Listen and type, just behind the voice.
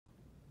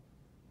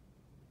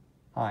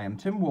Hi, I'm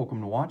Tim. Welcome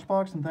to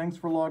Watchbox, and thanks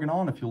for logging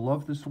on. If you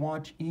love this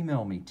watch,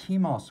 email me,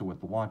 tmosso at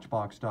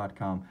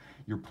thewatchbox.com,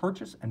 your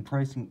purchase and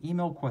pricing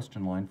email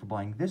question line for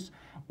buying this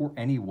or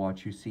any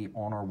watch you see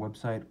on our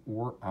website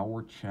or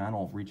our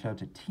channel. Reach out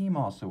to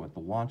tmosso at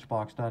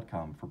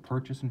thewatchbox.com for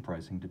purchase and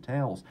pricing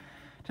details.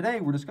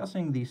 Today, we're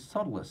discussing the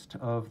subtlest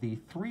of the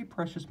three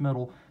precious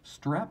metal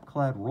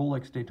strap-clad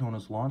Rolex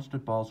Daytonas launched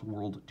at Basel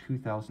World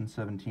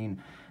 2017.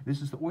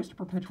 This is the Oyster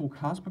Perpetual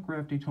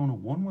Cosmograph Daytona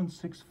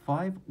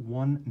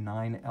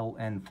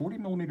 116519LN, 40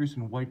 millimeters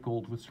in white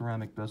gold with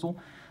ceramic bezel.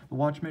 The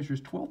watch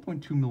measures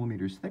 12.2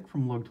 millimeters thick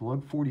from lug to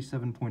lug,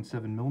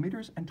 47.7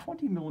 millimeters, and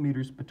 20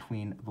 millimeters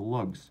between the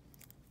lugs.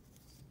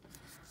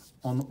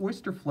 On the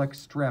Oysterflex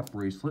strap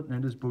bracelet,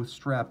 and it is both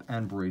strap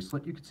and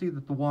bracelet, you can see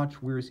that the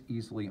watch wears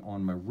easily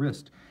on my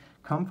wrist.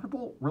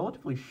 Comfortable,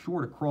 relatively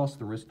short across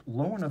the wrist,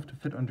 low enough to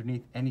fit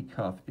underneath any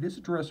cuff. It is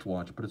a dress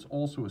watch, but it's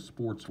also a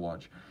sports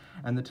watch.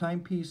 And the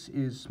timepiece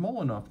is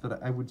small enough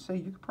that I would say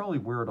you could probably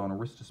wear it on a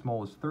wrist as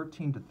small as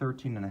 13 to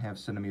 13.5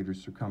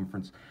 centimeters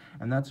circumference.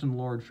 And that's in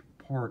large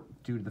part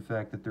due to the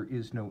fact that there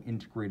is no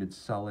integrated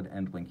solid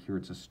end link here.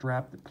 It's a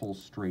strap that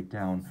pulls straight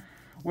down.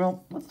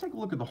 Well, let's take a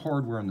look at the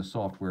hardware and the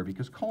software,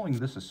 because calling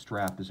this a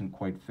strap isn't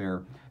quite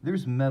fair.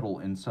 There's metal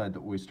inside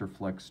the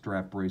Oysterflex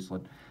strap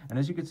bracelet, and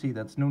as you can see,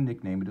 that's no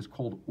nickname. It is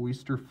called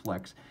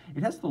Oysterflex.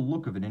 It has the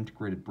look of an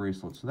integrated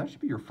bracelet, so that should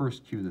be your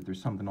first cue that there's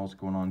something else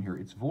going on here.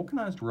 It's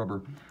vulcanized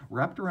rubber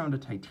wrapped around a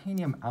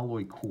titanium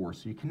alloy core,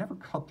 so you can never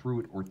cut through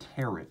it or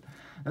tear it.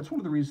 That's one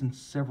of the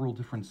reasons several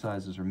different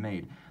sizes are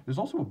made. There's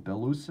also a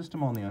bellows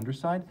system on the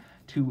underside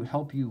to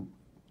help you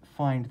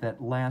find that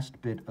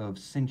last bit of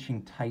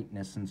cinching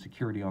tightness and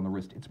security on the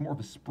wrist. It's more of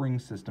a spring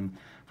system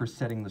for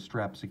setting the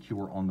strap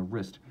secure on the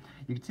wrist.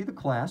 You can see the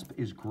clasp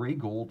is gray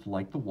gold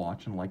like the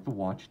watch, and like the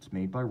watch, it's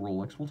made by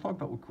Rolex. We'll talk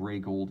about what gray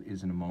gold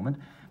is in a moment,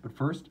 but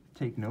first,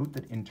 take note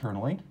that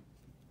internally,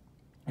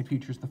 it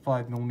features the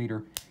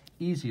 5mm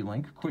Easy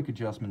Link quick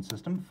adjustment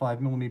system,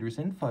 5 millimeters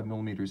in, 5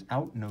 millimeters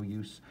out, no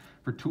use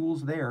for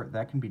tools there.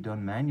 That can be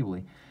done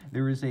manually.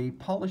 There is a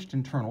polished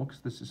internal, because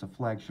this is a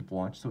flagship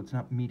watch, so it's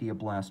not media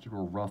blasted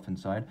or rough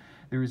inside.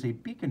 There is a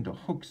beacon to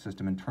hook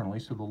system internally,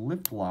 so the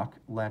lift lock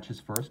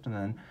latches first, and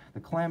then the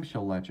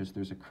clamshell latches.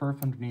 There's a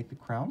kerf underneath the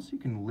crown, so you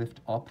can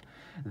lift up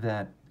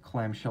that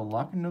clamshell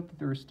lock, and note that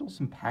there are still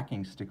some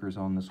packing stickers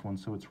on this one,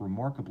 so it's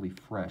remarkably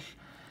fresh.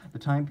 The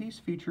timepiece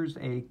features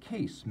a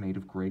case made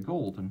of gray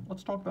gold, and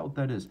let's talk about what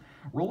that is.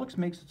 Rolex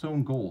makes its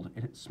own gold.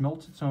 It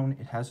smelts its own,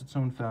 it has its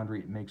own foundry,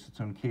 it makes its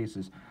own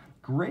cases.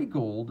 Gray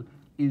gold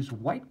is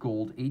white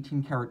gold,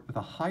 18 karat, with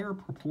a higher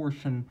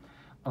proportion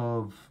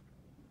of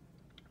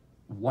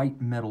white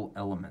metal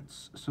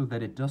elements, so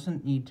that it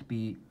doesn't need to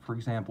be, for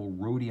example,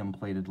 rhodium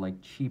plated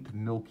like cheap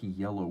milky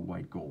yellow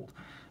white gold.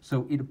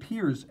 So it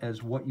appears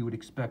as what you would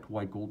expect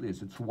white gold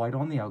is. It's white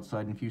on the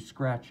outside, and if you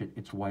scratch it,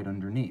 it's white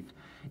underneath.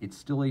 It's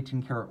still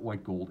 18 karat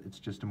white gold, it's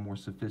just a more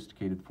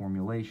sophisticated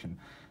formulation.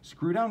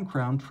 Screw down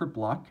crown, trip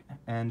lock,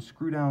 and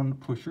screw down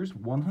pushers,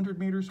 100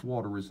 meters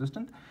water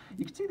resistant.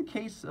 You can see the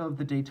case of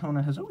the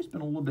Daytona has always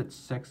been a little bit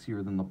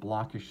sexier than the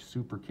blockish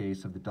super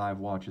case of the dive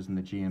watches and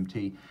the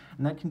GMT,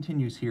 and that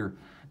continues here.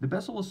 The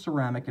bezel is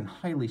ceramic and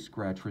highly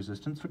scratch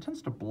resistant, so it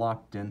tends to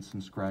block dents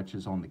and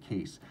scratches on the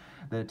case.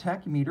 The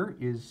tachymeter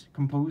is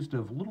composed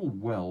of little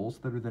wells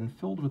that are then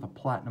filled with a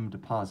platinum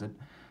deposit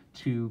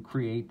to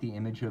create the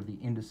image of the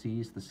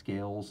indices, the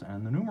scales,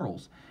 and the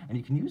numerals. And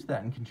you can use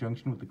that in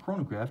conjunction with the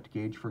chronograph to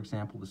gauge, for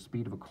example, the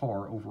speed of a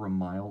car over a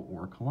mile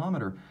or a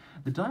kilometer.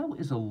 The dial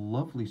is a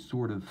lovely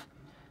sort of,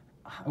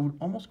 I would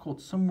almost call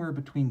it somewhere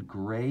between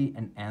gray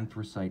and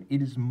anthracite.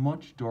 It is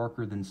much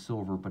darker than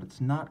silver, but it's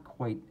not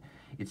quite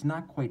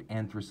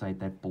anthracite,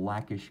 that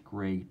blackish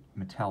gray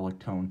metallic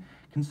tone.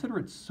 Consider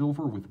it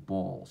silver with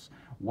balls.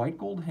 White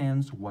gold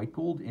hands, white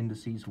gold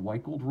indices,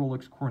 white gold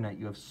Rolex coronet.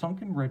 You have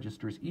sunken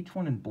registers, each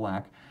one in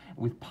black,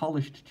 with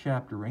polished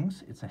chapter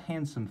rings. It's a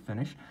handsome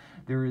finish.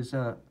 There is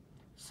a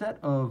set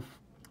of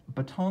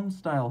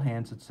baton-style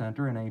hands at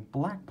center and a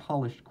black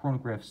polished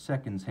chronograph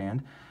seconds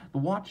hand. The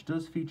watch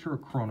does feature a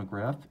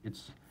chronograph.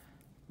 It's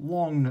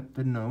long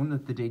been known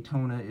that the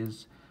Daytona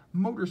is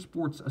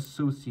motorsports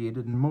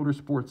associated and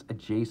motorsports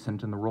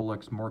adjacent in the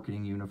Rolex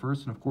marketing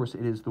universe, and of course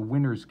it is the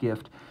winner's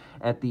gift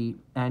at the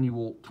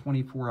annual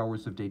 24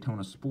 Hours of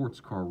Daytona sports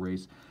car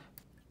race.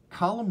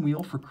 Column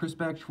wheel for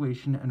crisp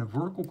actuation and a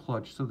vertical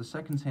clutch so the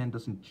seconds hand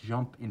doesn't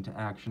jump into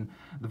action.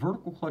 The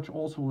vertical clutch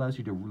also allows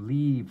you to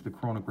leave the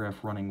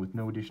chronograph running with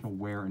no additional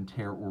wear and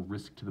tear or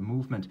risk to the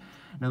movement.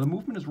 Now the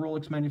movement is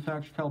Rolex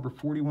manufactured caliber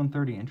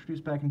 4130,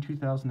 introduced back in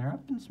 2000. There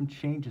have been some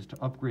changes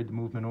to upgrade the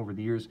movement over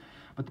the years,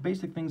 but the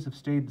basic things have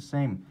stayed the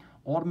same.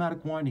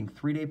 Automatic winding,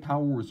 3-day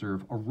power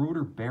reserve, a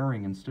rotor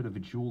bearing instead of a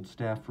jeweled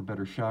staff for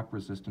better shock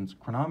resistance,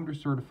 chronometer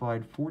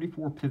certified,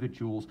 44 pivot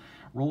jewels.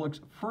 Rolex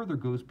further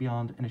goes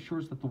beyond and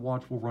assures that the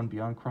watch will run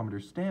beyond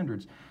chronometer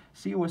standards.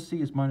 COSC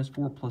is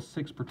 -4 +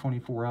 6 per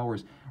 24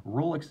 hours.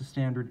 Rolex's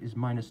standard is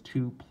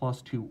 -2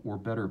 + 2 or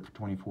better per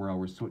 24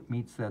 hours, so it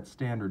meets that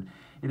standard.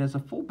 It has a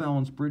full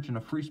balance bridge and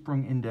a free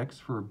sprung index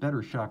for a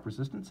better shock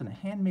resistance and a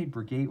handmade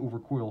Breguet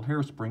overcoil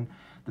hairspring,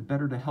 the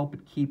better to help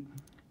it keep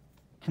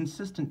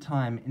consistent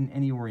time in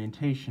any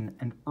orientation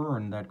and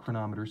earn that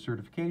chronometer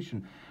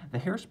certification. The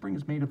hairspring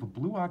is made of a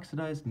blue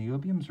oxidized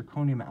niobium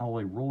zirconium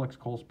alloy Rolex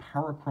calls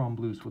Parachrom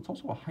Blue, so it's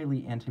also a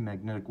highly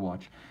anti-magnetic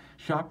watch.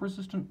 Shock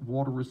resistant,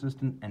 water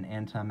resistant, and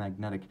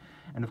anti-magnetic.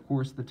 And of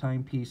course, the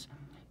timepiece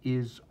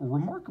is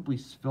remarkably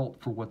svelte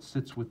for what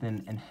sits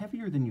within and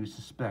heavier than you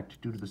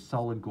suspect due to the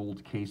solid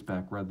gold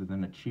caseback rather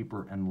than a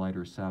cheaper and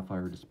lighter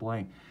sapphire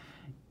display.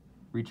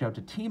 Reach out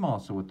to Tim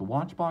Mosso at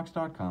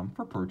thewatchbox.com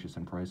for purchase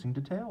and pricing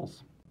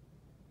details.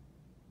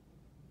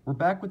 We're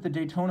back with the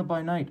Daytona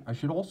by night. I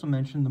should also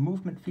mention the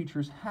movement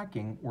features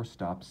hacking or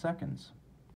stop seconds.